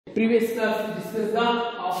Previous class discuss the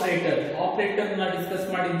operator. Operator na discuss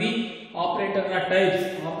ಮಾಡಿದ್ವಿ. Operator na types,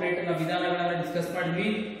 operator na ವಿಧಾನಗಳನ್ನು discuss ಮಾಡಿದ್ವಿ.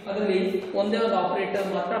 ಅದರಲ್ಲಿ ಒಂದೇ ಒಂದು ಆಪರೇಟರ್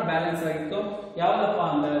ಮಾತ್ರ ಬ್ಯಾಲೆನ್ಸ್ ಆಗಿತ್ತು. ಯಾವದಪ್ಪ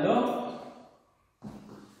ಅಂದ್ರೆ ಅದು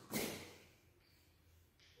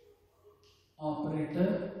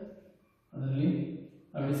ಆಪರೇಟರ್. ಅದರಲ್ಲಿ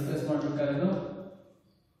ನಾವು ಡಿಸ್ಕಸ್ ಮಾಡಬೇಕಾಗಿರೋದು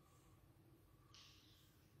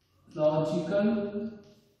ಲಾಜಿಕಲ್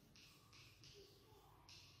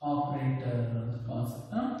ಆಪರೇಟರ್ ಅಂತ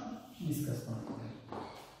ಕಾನ್ಸೆಪ್ಟ್ ನ ಡಿಸ್ಕಸ್ ಮಾಡ್ತೀವಿ.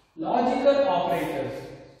 ಲಾಜಿಕಲ್ ಆಪರೇಟರ್ಸ್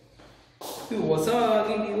ಇದು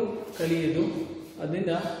ಹೊಸದಾಗಿ ನೀವು ಕಲಿಯೋದು,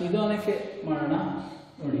 ಅದರಿಂದ ನಿಧಾನಕ್ಕೆ ಮಾಡೋಣ.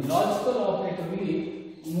 ನೋಡಿ, ಲಾಜಿಕಲ್ ಆಪರೇಟರ್ ಇಲ್ಲಿ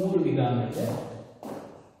 3 ವಿಧಾನ ಇದೆ,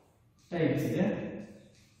 ಟೈಪ್ಸ್ ಇದೆ.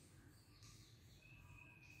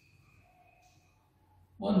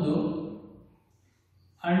 ಒಂದು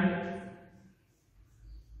ಅಂಡ್,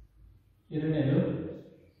 ಎರಡನೇದು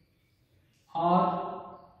ಆರ್,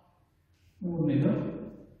 ಮೂರನೇದು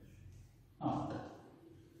ನಾಟ್.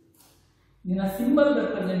 ಇದನ್ನ ಸಿಂಬಲ್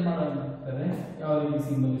ರೆಪ್ರೆಸೆಂಟ್ ಮಾಡೋದಾದ್ರೆ ಯಾವ ರೀತಿ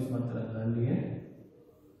ಸಿಂಬಲ್ ಯೂಸ್ ಮಾಡ್ತಾರೆ ಅಂದ್ರೆ ಅಲ್ಲಿಗೆ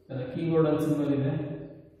ಕೀಬೋರ್ಡ್ ಅಲ್ಲಿ ಸಿಂಬಲ್ ಇದೆ,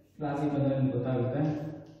 ಕ್ಲಾಸಿಗೆ ಬಂದಾಗ ನಿಮ್ಗೆ ಗೊತ್ತಾಗುತ್ತೆ.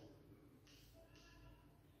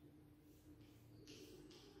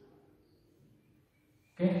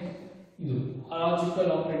 ಓಕೆ, ಇದು ಲಾಜಿಕಲ್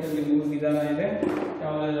ಆಪರೇಟರ್ ಅಲ್ಲಿ 3 ವಿಧಾನ ಇದೆ.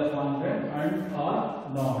 ಯಾವ್ಯಾವಪ್ಪ ಅಂದ್ರೆ and, R,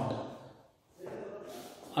 not.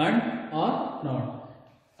 And, R, not.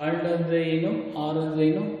 And ಅಂದ್ರೆ ಏನು, ಆರ್ ಅಂದ್ರೆ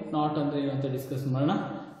ಏನು, ನಾಟ್ ಅಂದ್ರೆ ಏನು ಅಂತ ಡಿಸ್ಕಸ್ ಮಾಡೋಣ.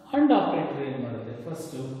 ಅಂಡ್ ಆಪರೇಟರ್ ಏನು ಮಾಡುತ್ತೆ?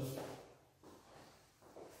 ಫಸ್ಟ್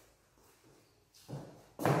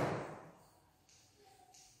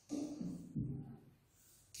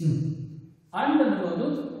ಅಂಡ್ ಅನ್ನೋದು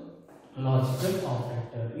ಲಾಜಿಕಲ್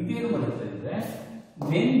ಆಪರೇಟರ್. ಇದೇನು ಮಾಡುತ್ತೆ ಅಂದ್ರೆ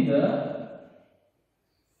when the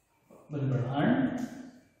and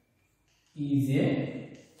is a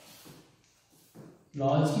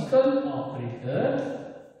logical operator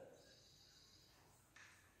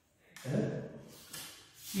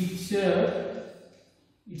which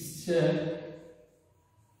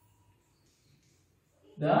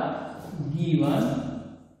the given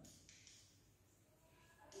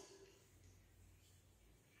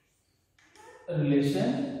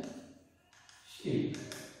relationship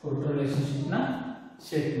ಕೊಟ್ಟ ರಿಲೇಶನ್ಶಿಪ್ ನ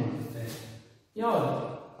ಚೆಕ್ ಮಾಡುತ್ತೆ. ಯಾವುದು?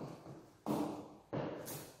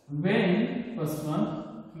 when, first one,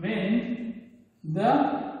 when the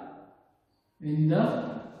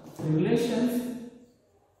relations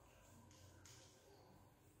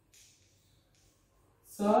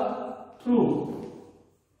are true,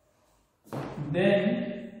 then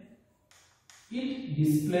it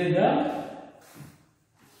display the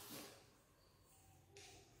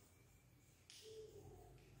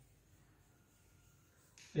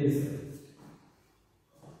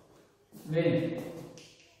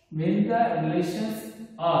when the relations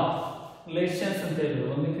ಅಂತ ಹೇಳಿದ್ರು,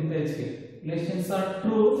 ಒಂದಕ್ಕಿಂತ ಹೆಚ್ಚಿಗೆ relations are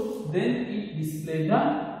true, then it display the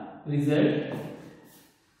result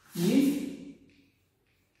is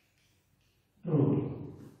true.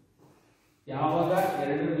 ಯಾವಾಗ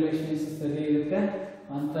ಎರಡು ರಿಲೇಶನ್ಸ್ ಸರಿ ಇರುತ್ತೆ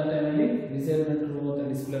ಅಂತ ಟೈಮಲ್ಲಿ ರಿಸಲ್ಟ್ ಟ್ರೂ ಅಂತ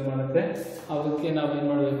ಡಿಸ್ಪ್ಲೇ ಮಾಡುತ್ತೆ. ಅದಕ್ಕೆ ನಾವು ಏನ್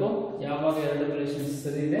ಮಾಡಬೇಕು, ಯಾವಾಗ ಎರಡು ರಿಲೇಶನ್ಸ್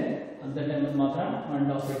ಸರಿ ಇದೆ ಅಂತ ಟೈಮಲ್ಲಿ ಮಾತ್ರ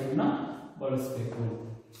ಅಂಡ್ ಆಪರೇಟರ್ ನ ಬಳಸಬೇಕು.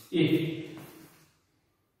 if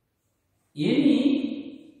any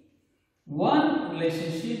one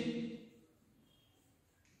relationship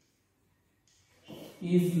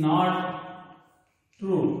is not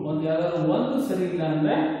true, ಒಂದು ಯಾವ್ದಾದ್ರು ಒಂದು ಸರಿ ಇಲ್ಲ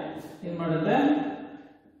ಅಂದ್ರೆ ಏನ್ ಮಾಡುತ್ತೆ,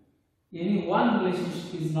 any one relationship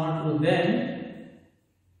is not true, then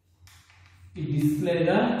it display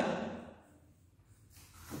the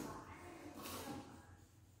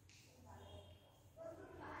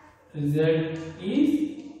result is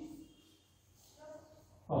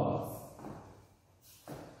false.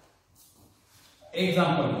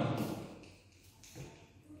 Example,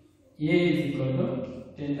 a is equal to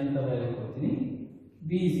 10 ಅಂತ ವ್ಯಾಲ್ಯೂ ಕೊಡ್ತೀನಿ, b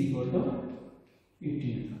is equal to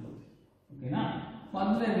 15 ಅಂತ ಕೊಡ್ತೀನಿ. ಓಕೆನಾ?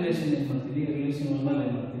 ಮೊದಲನೇ ರಿಲೇಷನ್ ಏನು ಮಾಡ್ತೀನಿ, ರಿಲೇಷನ್ 1 ಅಲ್ಲಿ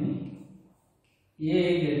ಏನು ಮಾಡ್ತೀನಿ, a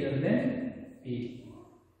greater than b.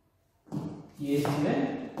 a ಇದೆ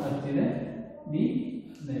 10 ಇದೆ, b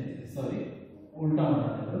 15 ಇದೆ. ಸಾರಿ, ಉಲ್ಟಾ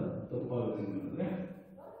ಮಾಡೋದು ತಪ್ಪಾಗುತ್ತೆ ಅಂದ್ರೆ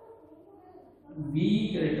b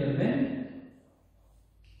ಗ್ರೇಟರ್ ದೆನ್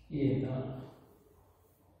a ಅಂತ.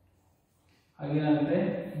 ಹಾಗೇನಾಗುತ್ತೆ,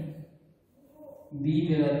 b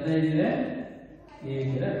ಗೆ 15 ಇದೆ, a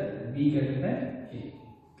ಗೆ b ಗ್ರೇಟರ್ ದೆನ್ a.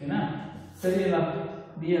 ಓಕೆನಾ? ಸರಿ ಅಲ್ಲ?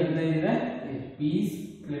 b 15 ಇದೆ, b is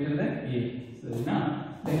greater than a. ಸರಿನಾ?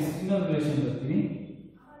 ನೆಕ್ಸ್ಟ್ ಇನ್ನೊಂದು ರಿಲೇಷನ್ ಬರ್ತೀನಿ.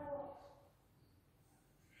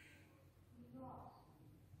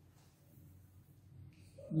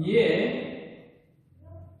 a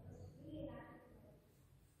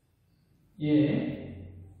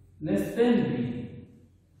less than b.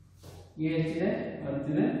 a ಎಷ್ಟಿದೆ? 10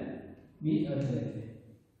 ಇದೆ, ಬಿ 15 ಇದೆ.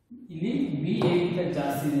 ಇಲ್ಲಿ ಬಿ ಎ ಗಿಂತ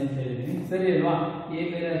ಜಾಸ್ತಿ ಇದೆ ಅಂತ ಹೇಳಿದೀನಿ, ಸರಿ ಅಲ್ವಾ? ಎ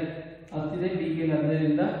ಮೇಲೆ 10 ಇದೆ, ಬಿ ಗೆ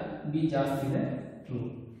 15ರಿಂದ ಬಿ ಜಾಸ್ತಿ ಇದೆ, ಟ್ರೂ.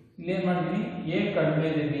 ಇಲ್ಲಿ ಏನು ಮಾಡ್ತೀನಿ, ಎ ಕಡಿಮೆ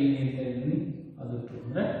ಇದೆ ಬಿ ಅಂತ ಹೇಳಿದೀನಿ, ಅದು ಟ್ರೂ.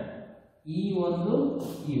 ಅಂದರೆ ಈ ಒಂದು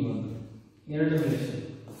ಎರಡು relation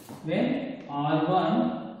when R1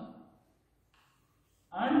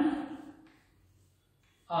 and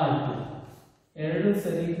R2 ಎರಡು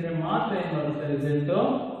ಸರಿ ಇದ್ರೆ ಮಾತ್ರ ಏನು ಮಾಡುತ್ತೆ, ರಿಸಲ್ಟ್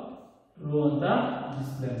ಟ್ರೂ ಅಂತ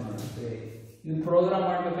ಡಿಸ್ಪ್ಲೇ ಮಾಡುತ್ತೆ. ಇದು ಪ್ರೋಗ್ರಾಮ್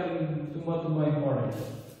ಮಾಡ್ಬೇಕಾದ್ರೆ ತುಂಬಾ ಇಂಪಾರ್ಟೆಂಟ್.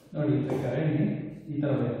 ನೋಡಿ ಬೇಕಾದ್ರೆ ಈ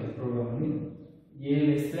ತರ ಬರುತ್ತೆ ಪ್ರೋಗ್ರಾಮ್ ಅಲ್ಲಿ, A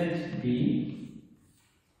less than B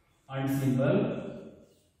and symbol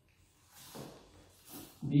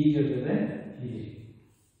B ಜೊತೆ ಎ.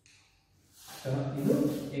 ಇದು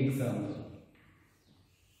ಎಕ್ಸಾಂಪಲ್.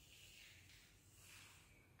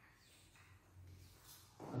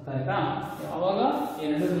 ಅರ್ಥ ಆಯ್ತಾ? ಯಾವಾಗ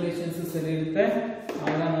ಎರಡು ರಿಲೇಷನ್ಸ್ ಸರಿ ಇರುತ್ತೆ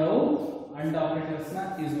ಆಗ ನಾವು ಅಂಡ್ ಆಪರೇಟರ್ಸ್ ನ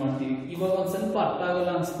ಯೂಸ್ ಮಾಡ್ತೀವಿ. ಇವಾಗ ಒಂದು ಸ್ವಲ್ಪ ಅರ್ಥ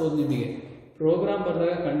ಆಗಲ್ಲ ಅನ್ಸ್ಬೋದು ನಿಮಗೆ. ಪ್ರೋಗ್ರಾಮ್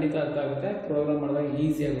ಬರೆದಾಗ ಖಂಡಿತ ಅರ್ಥ ಆಗುತ್ತೆ, ಪ್ರೋಗ್ರಾಮ್ ಮಾಡಿದಾಗ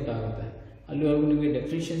ಈಸಿಯಾಗಿ ಗೊತ್ತಾಗುತ್ತೆ. ಅಲ್ಲಿವರೆಗೂ ನಿಮಗೆ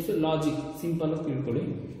ಡೆಫಿನಿಷನ್ಸ್ ಲಾಜಿಕ್ ಸಿಂಪಲ್ ಆಗಿ ತಿಳ್ಕೊಳ್ಳಿ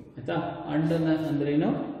ಆಯ್ತಾ. ಅಂಡ್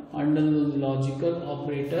ಅಂದ್ರೇನು, ಅಂಡ್ ಒಂದು ಲಾಜಿಕಲ್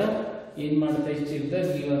ಆಪರೇಟರ್ ಏನ್ ಮಾಡುತ್ತೆ, ಇಷ್ಟಿರುತ್ತೆ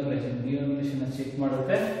ಗಿವನ್ ರಿಲೇಷನ್ ಚೆಕ್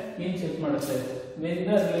ಮಾಡುತ್ತೆ. ಏನ್ ಚೆಕ್ ಮಾಡುತ್ತೆ, when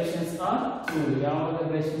the relations are true, ಯಾವಾಗ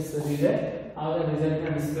ರಿಲೇಷನ್ಸ್ ಸರಿ ಇದೆ ಆಗ ರಿಸಲ್ಟ್ ನ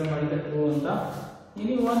ಡಿಸ್ಪ್ಲೇ ಮಾಡಿದ್ರೆ ಟ್ರೂ ಅಂತ.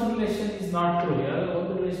 ಇനി ಒಂದು ರಿಲೇಷನ್ ಇಸ್ ನಾಟ್ ಟ್ರೂ, ಯಾವಾಗ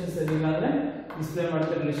ಒಂದು ರಿಲೇಷನ್ ಸರಿ ಇಲ್ಲ ಅಂದ್ರೆ ಡಿಸ್ಪ್ಲೇ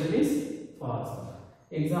ಮಾಡುತ್ತೆ ರಿಲೇಷನ್ ಇಸ್ ಫಾಲ್ಸ್ ಅಂತ.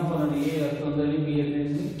 ಎಕ್ಸಾಂಪಲ್ ನೋಡಿ, A 11ರಲ್ಲಿ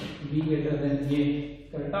B greater than A,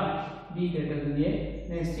 ಕರೆಕ್ಟಾ? B greater than A,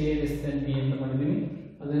 next A less than B ಅಂತ ಮಾಡಿದೀವಿ.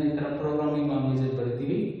 ಅದನ್ನ ಈ ತರ ಪ್ರೋಗ್ರಾಮಿಂಗ್ ಲ್ಯಾಂಗ್ವೇಜ್ ಅಲ್ಲಿ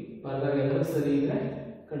ಬರೀತೀವಿ. ಬರೆದಾಗ ಎಲ್ಲರೂ ಸರಿ ಇದ್ರೆ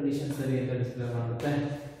ಕಂಡೀಷನ್ ಸರಿ ಅಂತ ಡಿಸ್ಪ್ಲೇ ಮಾಡುತ್ತೆ,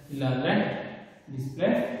 ಇಲ್ಲ ಅಂದ್ರೆ ಡಿಸ್ಪ್ಲೇ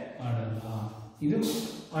ಮಾಡಲ್ಲ. ಇದು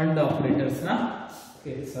ಅಂಡ್ ಆಪರೇಟರ್ಸ್ ನ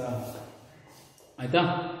ಕೆಲಸ ಆಯ್ತಾ.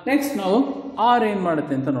 ನೆಕ್ಸ್ಟ್ ನಾವು ಆರ್ ಏನ್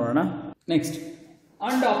ಮಾಡುತ್ತೆ ಅಂತ ನೋಡೋಣ. ನೆಕ್ಸ್ಟ್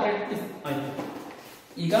ಅಂಡ್ ಆಪರೇಟರ್ ಆಯ್ತು.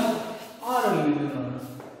 ಈಗ ಆರ್ ಅಲ್ಲಿ ನೋಡೋಣ.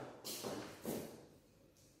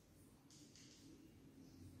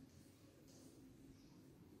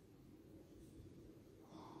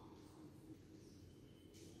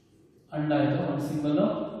 ಅಂಡ್ ಆಯ್ತು, ಒಂದು ಸಿಂಬಲ್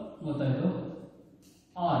ಗೊತ್ತಾಯ್ತು.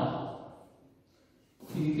 ಆರ್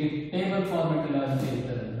ಇದಕ್ಕೆ ಟೇಬಲ್ ಫಾರ್ಮೆಟ್ ಇಲ್ಲ ಅಂತ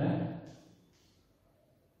ಹೇಳ್ತಾರೆ ಅಂದ್ರೆ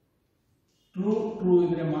ಟ್ರೂ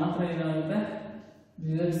ಇದ್ರೆ ಮಾತ್ರ ಏನಾಗುತ್ತೆ,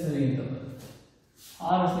 ರಿಸಲ್ಟ್ ಸರಿ ಅಂತ ಬರುತ್ತೆ.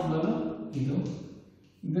 ಆರ್ ಸಿಂಬಲ್ ಇದು.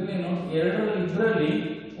 ಇದರಲ್ಲೇನು, ಇಬ್ಬರಲ್ಲಿ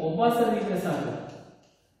ಒಬ್ಬ ಸರಿ ಇದ್ರೆ ಸಾಕು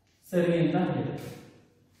ಸರಿ ಅಂತ ಹೇಳುತ್ತೆ.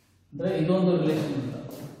 ಅಂದ್ರೆ ಇದೊಂದು ರಿಲೇಷನ್ ಅಂತ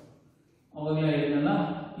ಅವಾಗಲೇ ಹೇಳಿದ್ನಲ್ಲ,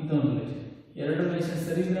 ಇದೊಂದು ರಿಲೇಷನ್. ಎರಡು ರಿಲೇಷನ್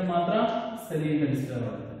ಸರಿ ಇದ್ರೆ ಮಾತ್ರ ಸರಿ ಅಂತ ಡಿಸ್ಪ್ಲೇ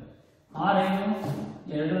ಮಾಡುತ್ತೆ. ಆರ್ ಏನು,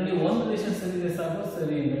 ಎರಡರಲ್ಲಿ ಒಂದು ರಿಲೇಷನ್ ಸರಿ ಇದ್ರೆ ಸಾಕು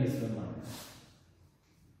ಸರಿ ಅಂತ ಡಿಸ್ಪ್ಲೇ ಮಾಡುತ್ತೆ.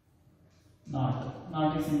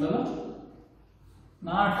 ನಾಟ್ ಸಿಂಬಲ್,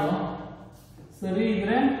 ನಾಟ್ ಸರಿ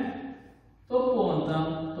ಇದ್ರೆ ತಪ್ಪು ಅಂತ,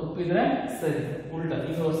 ತಪ್ಪಿದ್ರೆ ಸರಿ, ಉಲ್ಟಾ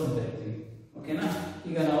ರಿವರ್ಸ್ ಅಂತ ಹೇಳ್ತೀವಿ. ಓಕೆನಾ?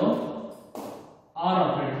 ಈಗ ನಾವು ಆರ್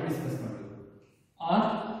ಆಪರೇಟರ್ ಡಿಸ್ಕಸ್ ಮಾಡಬೇಕು. ಆರ್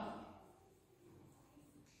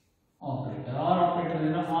ಆಪರೇಟರ್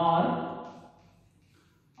ಏನು, R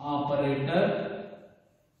operator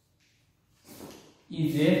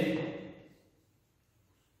is a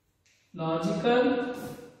logical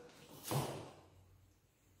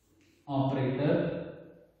operator.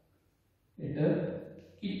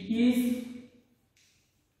 It is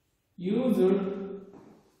used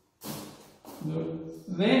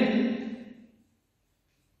when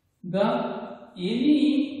the any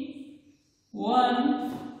one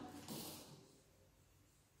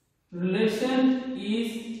relation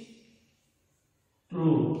is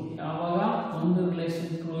true. ಯಾವಾಗ ಒಂದು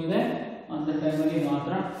ರಿಲೇಷನ್ ಟ್ರೂ ಇದೆ ಅಂತ ಟೈಮಲ್ಲಿ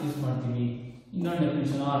ಮಾತ್ರ ಯೂಸ್ ಮಾಡ್ತೀವಿ. ಇನ್ನೊಂದು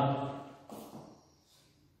definition R,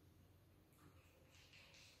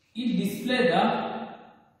 it display the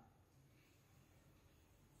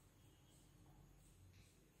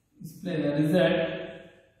result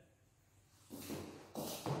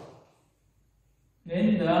when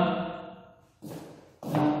the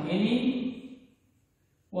any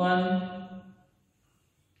one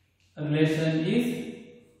relation is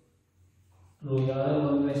true. ಯಾವ್ದಾದ್ರು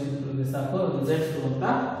ಒಂದು ರಿಲೇಷನ್ ಟ್ರೂ ಇದೆ ಸಾಕು ರಿಸಲ್ಟ್ ಟ್ರೂ ಅಂತ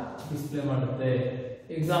ಡಿಸ್ಪ್ಲೇ ಮಾಡುತ್ತೆ.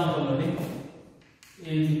 ಎಕ್ಸಾಂಪಲ್ ನೋಡಿ,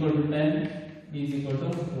 a is equal to 10, b is equal to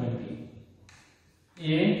 20,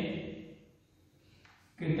 a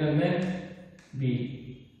greater than b,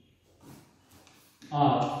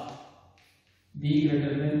 or b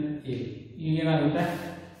greater than a. ಈಗ ಏನಾಗುತ್ತೆ,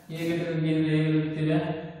 a greater than b ಅಂದ್ರೆ ಏನಿರುತ್ತಿದೆ,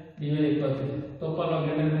 b ಮೇಲೆ 20 ಇದೆ, ತಪ್ಪಲ್ಲ,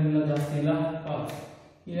 greater than ಇಲ್ಲ, ಜಾಸ್ತಿ ಇಲ್ಲ, ಫಾಲ್ಸ್.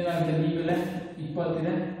 ಇದೇನಾಗುತ್ತೆ, b ಬೆಲೆ 20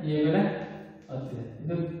 ಇದೆ, a ಬೆಲೆ 10 ಇದೆ.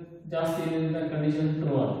 ಇದು ಜಾಸ್ತಿ ಇದೆ ಕಂಡೀಷನ್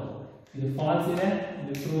ಟ್ರೂ ಅಂತ, ಇದು ಫಾಲ್ಸ್ ಇದೆ,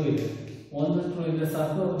 ಇದು ಟ್ರೂ ಇದೆ. ಒಂದು ಟ್ರೂ ಇದ್ರೆ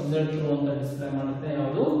ಸಾಕು ರಿಸಲ್ಟ್ ಟ್ರೂ ಅಂತ ಡಿಸ್ಪ್ಲೇ ಮಾಡುತ್ತೆ.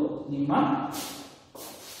 ಯಾವುದು, ನಿಮ್ಮ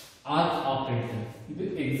ಆರ್ ಆಪರೇಟರ್. ಇದು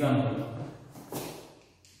ಎಕ್ಸಾಂಪಲ್.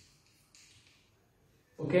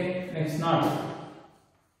 ಓಕೆ ನೆಕ್ಸ್ಟ್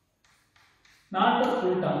ನಾಟ್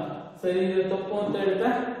ಉಲ್ಟಾ ಸರಿ ಇದೆ ತಪ್ಪು ಅಂತ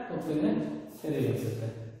ಹೇಳಿದ್ರೆ ತಪ್ಪಿದೆ ಸರಿ ಅನಿಸುತ್ತೆ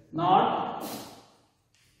not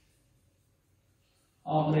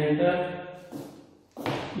operator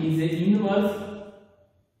is a inverse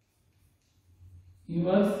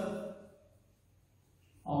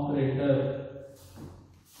operator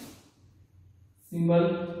symbol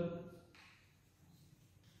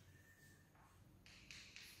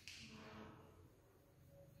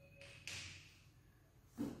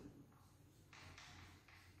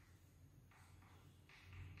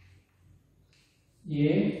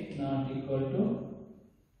A not equal to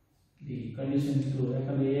B condition true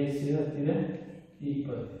ಯಾಕಂದ್ರೆ A 0 ಇದೆ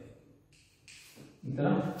equal ಈ ತರ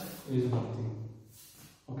ಯೂಸ್ ಮಾಡ್ತೀವಿ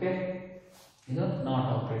ಓಕೆ ಇದು ನಾಟ್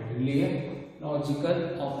ಆಪರೇಟರ್ ಇಲ್ಲಿಗೆ ಲಾಜಿಕಲ್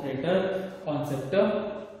ಆಪರೇಟರ್ ಕಾನ್ಸೆಪ್ಟ್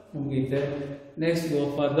ಮುಗಿಯುತ್ತೆ next go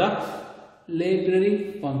for the library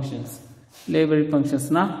functions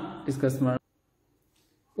ನ ಡಿಸ್ಕಸ್ ಮಾಡೋಣ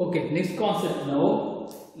ಓಕೆ ನೆಕ್ಸ್ಟ್ ಕಾನ್ಸೆಪ್ಟ್ ನಾವು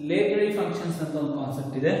ಲೈಬ್ರರಿ ಫಂಕ್ಷನ್ಸ್ ಅಂತ ಒಂದು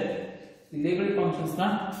ಕಾನ್ಸೆಪ್ಟ್ ಇದೆ ಲೈಬ್ರರಿ ಫಂಕ್ಷನ್ಸ್ ನ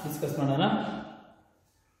ಡಿಸ್ಕಸ್ ಮಾಡೋಣ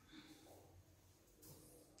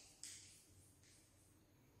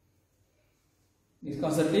This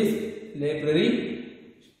concept is library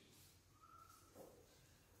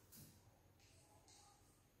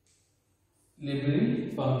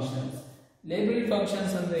functions. Library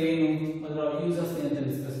functions ಅಂದ್ರೆ ಏನು ಅದರ ಯೂಸಸ್ ಅಂತ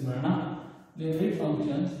ಡಿಸ್ಕಸ್ ಮಾಡೋಣ. Library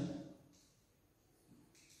functions.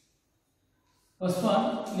 First one,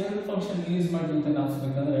 library function use ಮಾಡೋದು ಅಂತ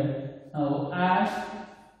ಅನ್ಸಬೇಕಂದ್ರೆ ನಾವು add,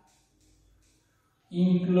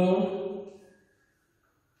 include,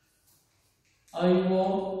 IO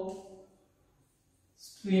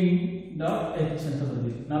string.h ಅಂತ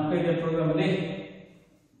ಬರೆದಿದ್ದೀವಿ ನಾಲ್ಕೈದು ಪ್ರೋಗ್ರಾಮ್ ಅಲ್ಲಿ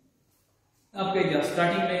ನಾಲ್ಕೈದು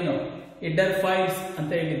ಸ್ಟಾರ್ಟಿಂಗ್ ಲೈನ್ ಹೆಡರ್ ಫೈಲ್ಸ್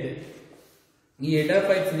ಅಂತ ಹೇಳಿದ್ದೆ ಈ ಹೆಡರ್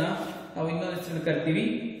ಫೈಲ್ಸ್ ನ ನಾವು ಇನ್ನೊಂದು ಹೆಸರು ಕರಿತೀವಿ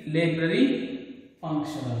ಲೈಬ್ರರಿ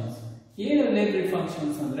ಫಂಕ್ಷನ್ಸ್ ಏನು ಲೈಬ್ರರಿ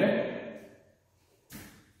ಫಂಕ್ಷನ್ಸ್ ಅಂದ್ರೆ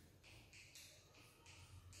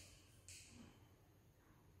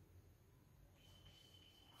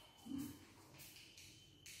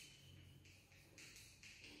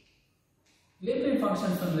library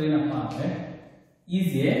functions ಅಂದ್ರೆ ಏನಪ್ಪಾ ಅಂದ್ರೆ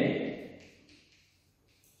is a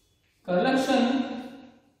collection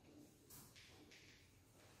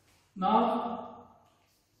of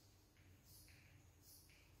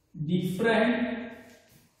different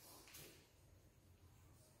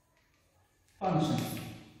functions.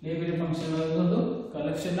 Library function ಒಂದು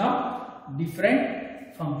collection of different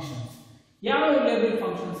functions. ಯಾವ library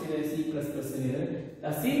functions ಇದೆ C++ ಇದೆ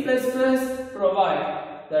C++ provide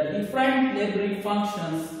the different library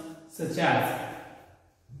functions such as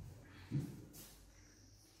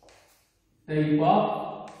type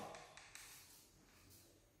of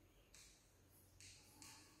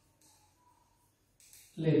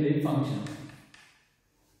library function.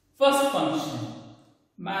 First function,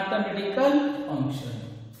 mathematical function.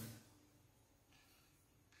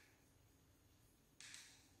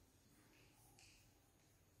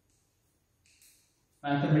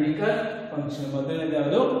 Mathematical function. ಮೊದಲನೇದು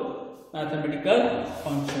ಯಾವುದು mathematical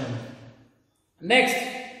function. Next,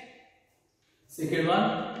 second one,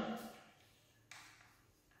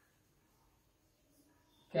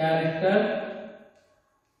 character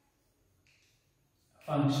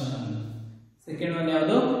function. Second one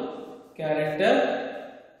ಯಾವುದು character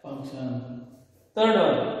function. Third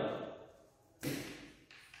one,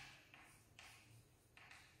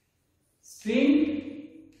 string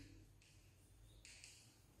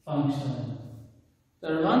function.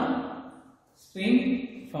 Third one, string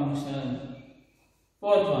function.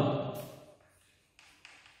 Fourth one,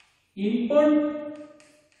 input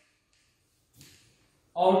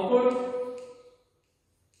output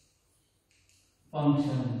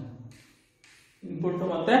function. Input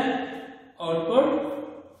ಮತ್ತೆ output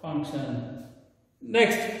function.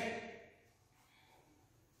 Next,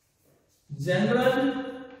 general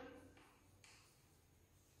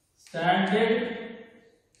standard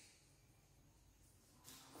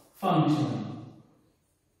function.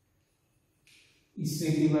 इस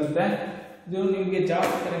ರೀತಿ ಬರುತ್ತೆ ಇದು ನಿಮಗೆ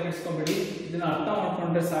ಜಾಸ್ತಿ ಕರೆಕ್ಟ್ಸ್ಕೊಬೇಡಿ ಇದನ್ನ ಅರ್ಥ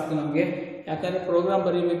ಮಾಡ್ಕೊಂಡ್ರೆ ಸಾಕು ನಮಗೆ ಯಾಕಂದ್ರೆ ಪ್ರೋಗ್ರಾಮ್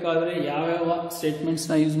ಬರೀಬೇಕಾದ್ರೆ ಯಾವ ಸ್ಟೇಟ್ಮೆಂಟ್ಸ್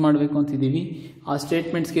ನ ಯೂಸ್ ಮಾಡಬೇಕು ಅಂತಿದ್ದೀವಿ ಆ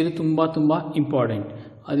ಸ್ಟೇಟ್ಮೆಂಟ್ಸ್ ಗೆ ಇದು ತುಂಬಾ ಇಂಪಾರ್ಟೆಂಟ್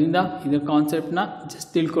ಅದರಿಂದ ಇದರ ಕಾನ್ಸೆಪ್ಟ್ ನ ಜಸ್ಟ್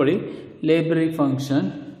ತಿಳ್ಕೊಳ್ಳಿ ಲೈಬ್ರರಿ ಫಂಕ್ಷನ್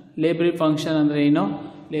ಅಂದ್ರೆ ಏನು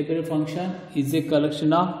library function is A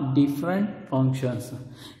collection of different functions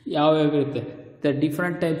ಯಾವ ಇರುತ್ತೆ the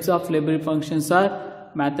different types of library functions R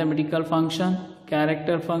mathematical function,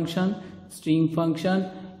 character function, string function,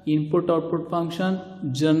 input output function,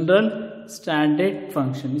 general standard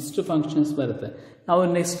function. ಇಷ್ಟು functions ಬರುತ್ತೆ ನಾವು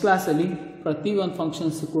next ಕ್ಲಾಸಲ್ಲಿ ಪ್ರತಿ ಒಂದು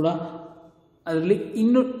ಫಂಕ್ಷನ್ಸ್ ಕೂಡ ಅದರಲ್ಲಿ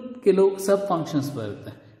ಇನ್ನೂ ಕೆಲವು ಸಬ್ ಫಂಕ್ಷನ್ಸ್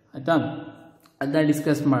ಬರುತ್ತೆ ಆಯಿತಾ. ಅದನ್ನ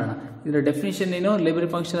ಡಿಸ್ಕಸ್ ಮಾಡೋಣ. ಇದರ ಡೆಫಿನೇಷನ್ ಏನು? ಲೈಬ್ರರಿ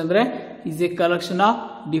ಫಂಕ್ಷನ್ ಅಂದರೆ is A collection of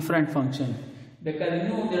different function. ಬೇಕಾದ್ರೆ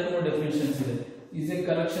ಇನ್ನೂ ಒಂದೆರಡು ಮೂರು ಡೆಫಿನೇಷನ್ಸ್ ಇದೆ. Is A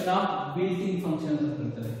collection of built in function ಅಂತ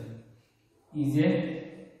ಹೇಳ್ತಾರೆ. Is A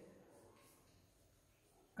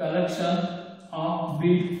collection of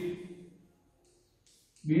built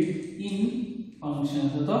in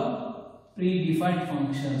functions ಅಥವಾ ಪ್ರೀ ಡಿಫೈನ್ಡ್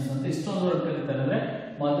ಫಂಕ್ಷನ್ಸ್ ಅಂತ ಇಷ್ಟೊಂದು ವರ್ಡ್ ಕರೀತಾರೆ. ಅಂದ್ರೆ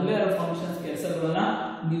ಮೊದಲೇ ಫಂಕ್ಷನ್ಸ್ ಕೆಲಸಗಳನ್ನ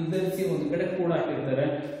ನಿರ್ಧರಿಸಿ ಒಂದು ಕಡೆ ಕೂಡ ಹಾಕಿರ್ತಾರೆ,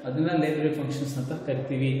 ಅದನ್ನ ಲೈಬ್ರರಿ ಫಂಕ್ಷನ್ಸ್ ಅಂತ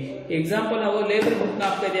ಕರಿತೀವಿ. ಎಕ್ಸಾಂಪಲ್ ನಾವು ಲೈಬ್ರರಿ ಬುಕ್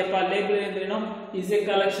ಹಾಕ್ತಾ ಇದೆಯಪ್ಪ. ಲೈಬ್ರರಿ ಅಂದ್ರೇನು? Is A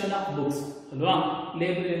collection of books ಅಲ್ವಾ.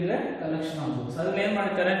 ಲೈಬ್ರರಿ ಅಂದ್ರೆ ಕಲೆಕ್ಷನ್ ಆಫ್ ಬುಕ್ಸ್. ಅದ್ರಲ್ಲಿ ಏನ್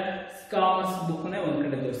ಮಾಡ್ತಾರೆ? ಕಾಮರ್ಸ್ ಬುಕ್ ನೇ ಒಂದ್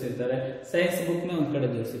ಕಡೆ ಜೋಡಿಸಿರ್ತಾರೆ, ಸೈನ್ಸ್ ಬುಕ್ ನೇ ಒಂದ್ ಕಡೆ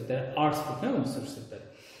ಜೋಡಿಸಿರ್ತಾರೆ, ಆರ್ಟ್ಸ್ ಬುಕ್ ನೇ ಒಂದ್ ಜೋಡಿಸಿರ್ತಾರೆ.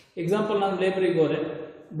 ಎಕ್ಸಾಂಪಲ್ ನಾನು ಲೈಬ್ರರಿಗೆ ಹೋದ್ರೆ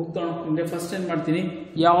ಬುಕ್ ತಗೊಂಡ್ರೆ ಫಸ್ಟ್ ಏನ್ ಮಾಡ್ತೀನಿ?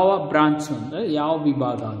 ಯಾವ ಬ್ರಾಂಚ್ ಅಂದ್ರೆ ಯಾವ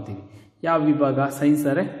ವಿಭಾಗ ಅಂತೀವಿ. ಯಾವ ವಿಭಾಗ? ಸೈನ್ಸ್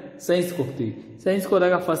ಆದರೆ ಸೈನ್ಸ್ಗೆ ಹೋಗ್ತೀವಿ. ಸೈನ್ಸ್ಗೆ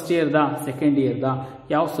ಹೋದಾಗ ಫಸ್ಟ್ ಇಯರ್ದ, ಸೆಕೆಂಡ್ ಇಯರ್ದ,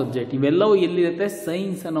 ಯಾವ ಸಬ್ಜೆಕ್ಟ್, ಇವೆಲ್ಲವೂ ಎಲ್ಲಿರುತ್ತೆ?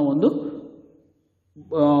 ಸೈನ್ಸ್ ಅನ್ನೋ ಒಂದು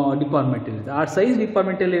ಡಿಪಾರ್ಟ್ಮೆಂಟ್ ಇರುತ್ತೆ. ಆ ಸೈನ್ಸ್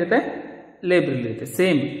ಡಿಪಾರ್ಟ್ಮೆಂಟ್ ಎಲ್ಲಿರುತ್ತೆ? ಲೈಬ್ರರಿ ಇರುತ್ತೆ.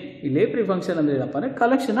 ಸೇಮ್ ಈ ಲೈಬ್ರರಿ ಫಂಕ್ಷನ್ ಅಂದ್ರೆ ಏನಪ್ಪ ಅಂದರೆ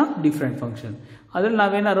ಕಲೆಕ್ಷನ್ ಆಫ್ ಡಿಫ್ರೆಂಟ್ ಫಂಕ್ಷನ್. ಅದ್ರಲ್ಲಿ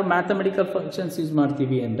ನಾವೇನಾದ್ರು ಮ್ಯಾಥಮೆಟಿಕಲ್ ಫಂಕ್ಷನ್ಸ್ ಯೂಸ್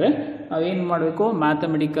ಮಾಡ್ತೀವಿ ಅಂದರೆ ನಾವೇನು ಮಾಡಬೇಕು?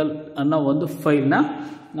 ಮ್ಯಾಥಮೆಟಿಕಲ್ ಅನ್ನೋ ಒಂದು ಫೈಲ್ನ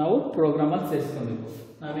ನಾವು ಪ್ರೋಗ್ರಾಮಲ್ಲಿ ಸೇರಿಸ್ಕೊಬೇಕು.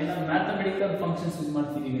 ನಾವೇನಾದ್ರು ಮ್ಯಾಥಮೆಟಿಕಲ್ ಫಂಕ್ಷನ್ಸ್ ಯೂಸ್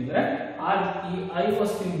ಮಾಡ್ತೀವಿ ಅಂದರೆ ಈ ಐಒ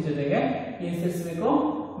ಸ್ಟ್ರಿಂಗ್ ಜೊತೆಗೆ ಏನು ಸೇರಿಸಬೇಕು?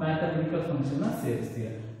 Mathematical function ಸೇರಿಸ್ತೀರ.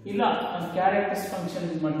 ಇಲ್ಲ ನಾನು ಕ್ಯಾರೆಕ್ಟರ್ಸ್ ಫಂಕ್ಷನ್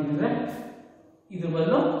ಯೂಸ್ ಮಾಡ್ತೀನಿ ಅಂದರೆ ಇದ್ರ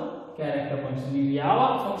ಬದಲು ಕ್ಯಾರೆಕ್ಟರ್ ಫಂಕ್ಷನ್. ನೀವು ಯಾವ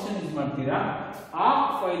ಫಂಕ್ಷನ್ ಯೂಸ್ ಮಾಡ್ತೀರಾ ಆ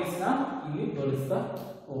ಫೈಲ್ಸ್ ನ ಇಲ್ಲಿ ಬಳಸ್ತಾ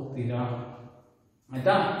ಹೋಗ್ತೀರಾ.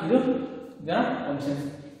 ಆಯ್ತಾ? ಇದು ಫಂಕ್ಷನ್.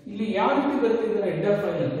 ಇಲ್ಲಿ ಯಾವ ರೀತಿ ಬರ್ತಿದ್ರೆ ಹೆಡರ್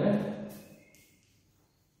ಫೈಲ್ ಅಂದ್ರೆ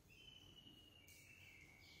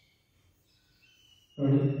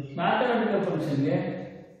ನೋಡಿ, ಮ್ಯಾಥಮೆಟಿಕಲ್ ಫಂಕ್ಷನ್ಗೆ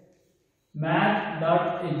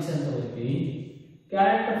math.h ಅಂತ ಬರ್ತೀವಿ.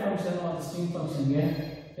 ಕ್ಯಾರೆಕ್ಟರ್ ಫಂಕ್ಷನ್ ಮತ್ತು ಸ್ಟ್ರಿಂಗ್ ಫಂಕ್ಷನ್ಗೆ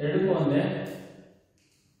ಎರಡಕ್ಕೂ ಒಂದೇ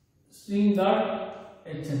string.h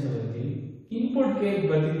ಅಂತ ಬರ್ತೀವಿ. ಇನ್ಪುಟ್ಗೆ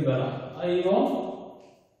ಬರ್ತಿದ್ವಲ್ಲ IO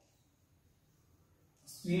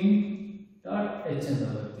string.h ಅಂತ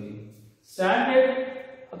ಬರ್ತೀವಿ. ಸ್ಟ್ಯಾಂಡರ್ಡ್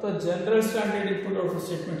ಅಥವಾ general standard input output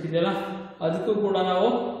statement ಇದೆಯಲ್ಲ ಅದಕ್ಕೂ ಕೂಡ ನಾವು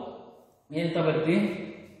ಏನಂತ ಬರ್ತೀವಿ?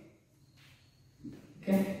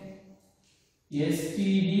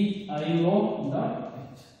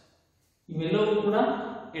 stdio.h. ಇವೆಲ್ಲವೂ ಕೂಡ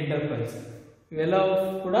ಹೆಡರ್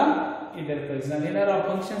ಫೈಲ್ಸ್. ನಾನು ಏನಾದ್ರು ಆ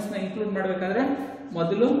ಫಂಕ್ಷನ್ಸ್ ನ ಇನ್ಕ್ಲೂಡ್ ಮಾಡಬೇಕಾದ್ರೆ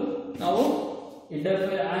ಮೊದಲು ನಾವು ಹೆಡರ್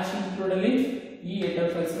ಫೈಲ್ ಆಶ್ ಇನ್ಕ್ಲೂಡ್ ಅಲ್ಲಿ ಈ ಹೆಡರ್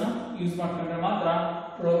ಫೈಲ್ಸ್ ನ ಯೂಸ್ ಮಾಡ್ಕೊಂಡ್ರೆ ಮಾತ್ರ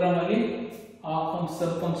ಪ್ರೋಗ್ರಾಮ್ ಅಲ್ಲಿ ಆ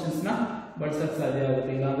ಸಬ್ ಫಂಕ್ಷನ್ಸ್ ನ ಬಳಸಕ್ಕೆ ಸಾಧ್ಯ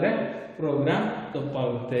ಆಗುತ್ತೆ. ಇಲ್ಲಾಂದ್ರೆ ಪ್ರೋಗ್ರಾಮ್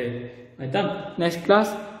ತಪ್ಪಾಗುತ್ತೆ. ಆಯ್ತಾ? ನೆಕ್ಸ್ಟ್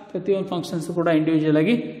ಕ್ಲಾಸ್ ಪ್ರತಿಯೊಂದು ಫಂಕ್ಷನ್ಸ್ ಕೂಡ ಇಂಡಿವಿಜುವಲ್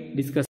ಆಗಿ ಡಿಸ್ಕಸ್